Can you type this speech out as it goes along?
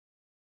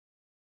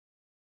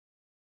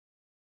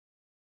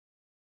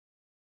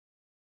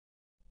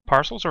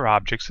Parcels are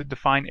objects that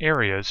define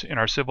areas in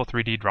our Civil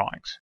 3D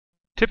drawings.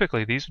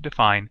 Typically, these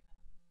define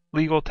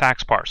legal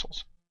tax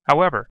parcels.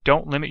 However,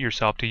 don't limit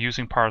yourself to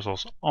using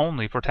parcels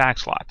only for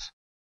tax lots.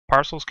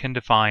 Parcels can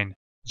define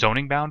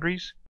zoning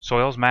boundaries,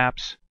 soils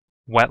maps,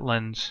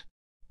 wetlands,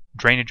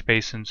 drainage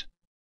basins,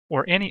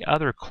 or any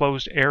other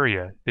closed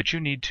area that you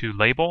need to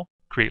label,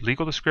 create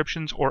legal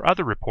descriptions, or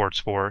other reports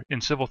for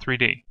in Civil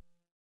 3D.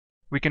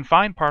 We can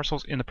find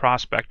parcels in the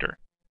prospector,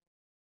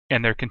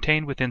 and they're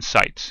contained within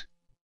sites.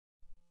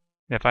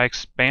 If I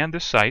expand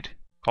this site,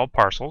 called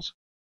Parcels,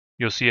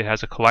 you'll see it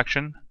has a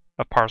collection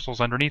of parcels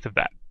underneath of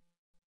that.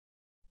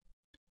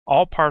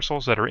 All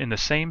parcels that are in the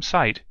same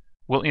site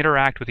will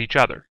interact with each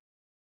other.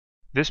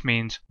 This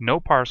means no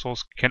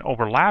parcels can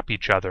overlap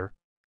each other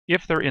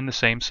if they're in the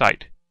same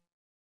site.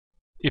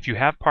 If you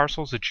have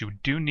parcels that you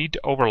do need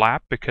to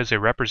overlap because they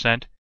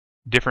represent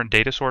different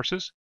data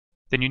sources,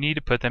 then you need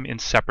to put them in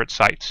separate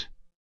sites.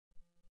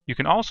 You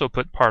can also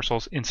put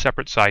parcels in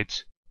separate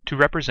sites to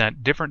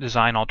represent different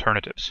design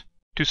alternatives.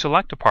 To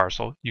select a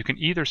parcel, you can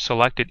either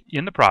select it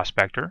in the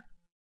prospector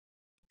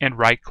and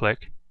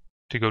right-click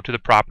to go to the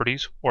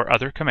Properties or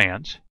Other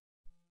commands,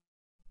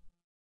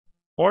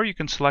 or you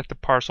can select the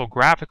parcel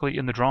graphically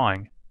in the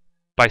drawing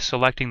by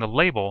selecting the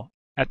label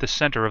at the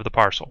center of the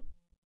parcel.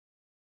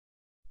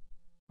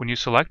 When you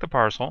select the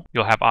parcel,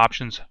 you'll have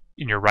options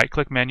in your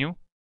right-click menu,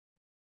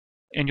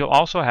 and you'll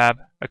also have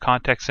a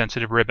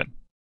context-sensitive ribbon.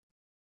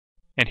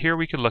 And here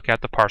we can look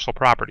at the parcel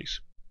properties.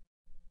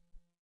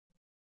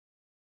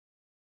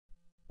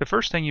 The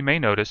first thing you may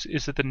notice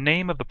is that the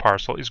name of the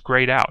parcel is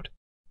grayed out,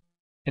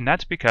 and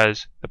that's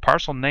because the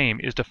parcel name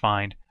is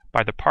defined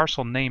by the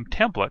parcel name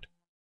template,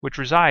 which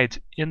resides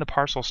in the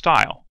parcel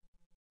style,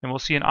 and we'll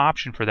see an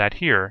option for that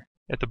here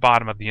at the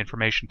bottom of the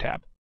Information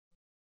tab.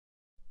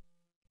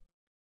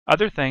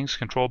 Other things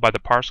controlled by the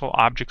parcel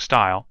object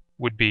style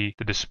would be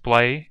the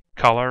display,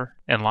 color,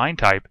 and line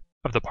type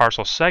of the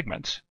parcel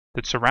segments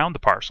that surround the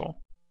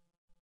parcel,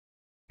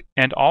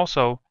 and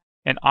also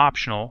an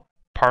optional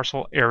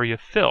parcel area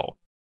fill,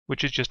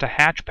 which is just a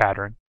hatch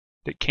pattern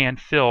that can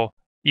fill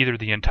either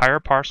the entire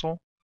parcel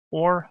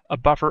or a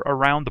buffer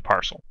around the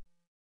parcel.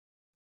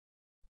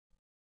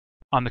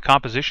 On the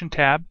Composition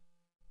tab,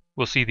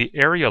 we'll see the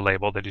area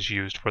label that is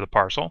used for the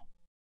parcel,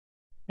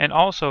 and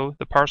also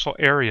the parcel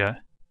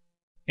area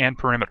and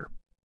perimeter.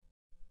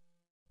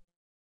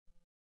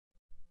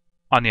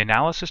 On the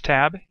Analysis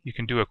tab, you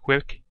can do a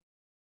quick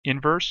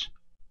inverse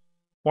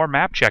or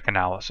map check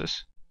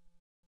analysis,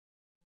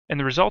 and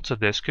the results of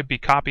this could be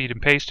copied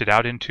and pasted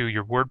out into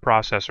your word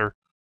processor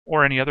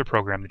or any other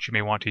program that you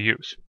may want to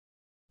use.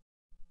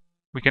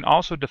 We can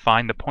also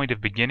define the point of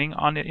beginning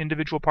on an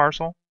individual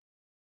parcel,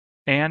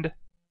 and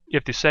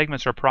if the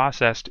segments are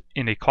processed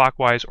in a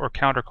clockwise or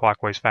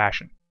counterclockwise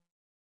fashion.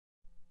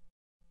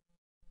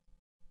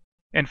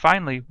 And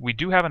finally, we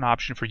do have an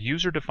option for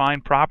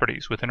user-defined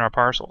properties within our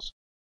parcels,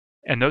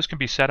 and those can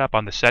be set up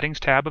on the Settings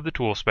tab of the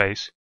tool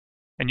space,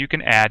 and you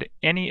can add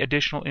any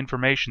additional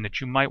information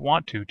that you might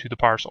want to the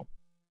parcel.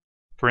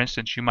 For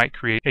instance, you might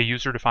create a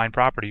user-defined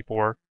property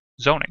for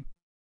zoning.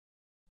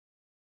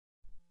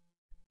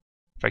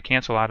 If I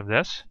cancel out of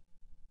this,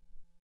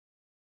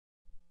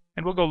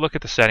 and we'll go look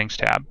at the Settings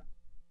tab,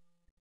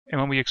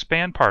 and when we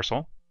expand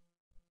Parcel,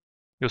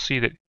 you'll see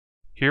that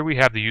here we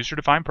have the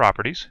user-defined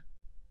properties.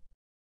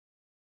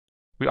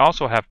 We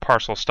also have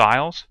parcel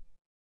styles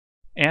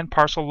and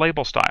parcel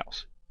label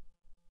styles.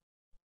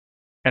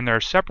 And there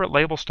are separate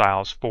label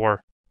styles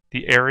for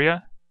the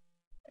area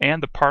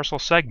and the parcel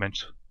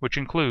segments, which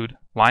include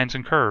lines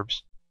and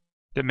curves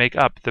that make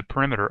up the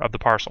perimeter of the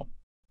parcel.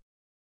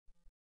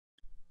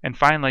 And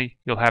finally,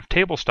 you'll have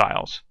table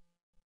styles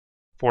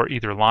for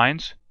either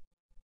lines,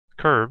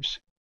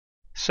 curves,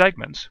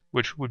 segments,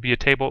 which would be a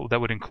table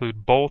that would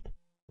include both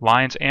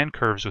lines and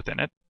curves within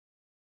it,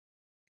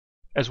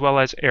 as well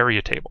as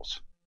area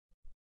tables.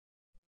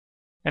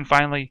 And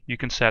finally, you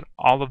can set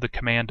all of the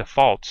command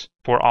defaults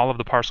for all of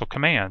the parcel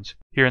commands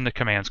here in the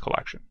Commands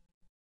collection.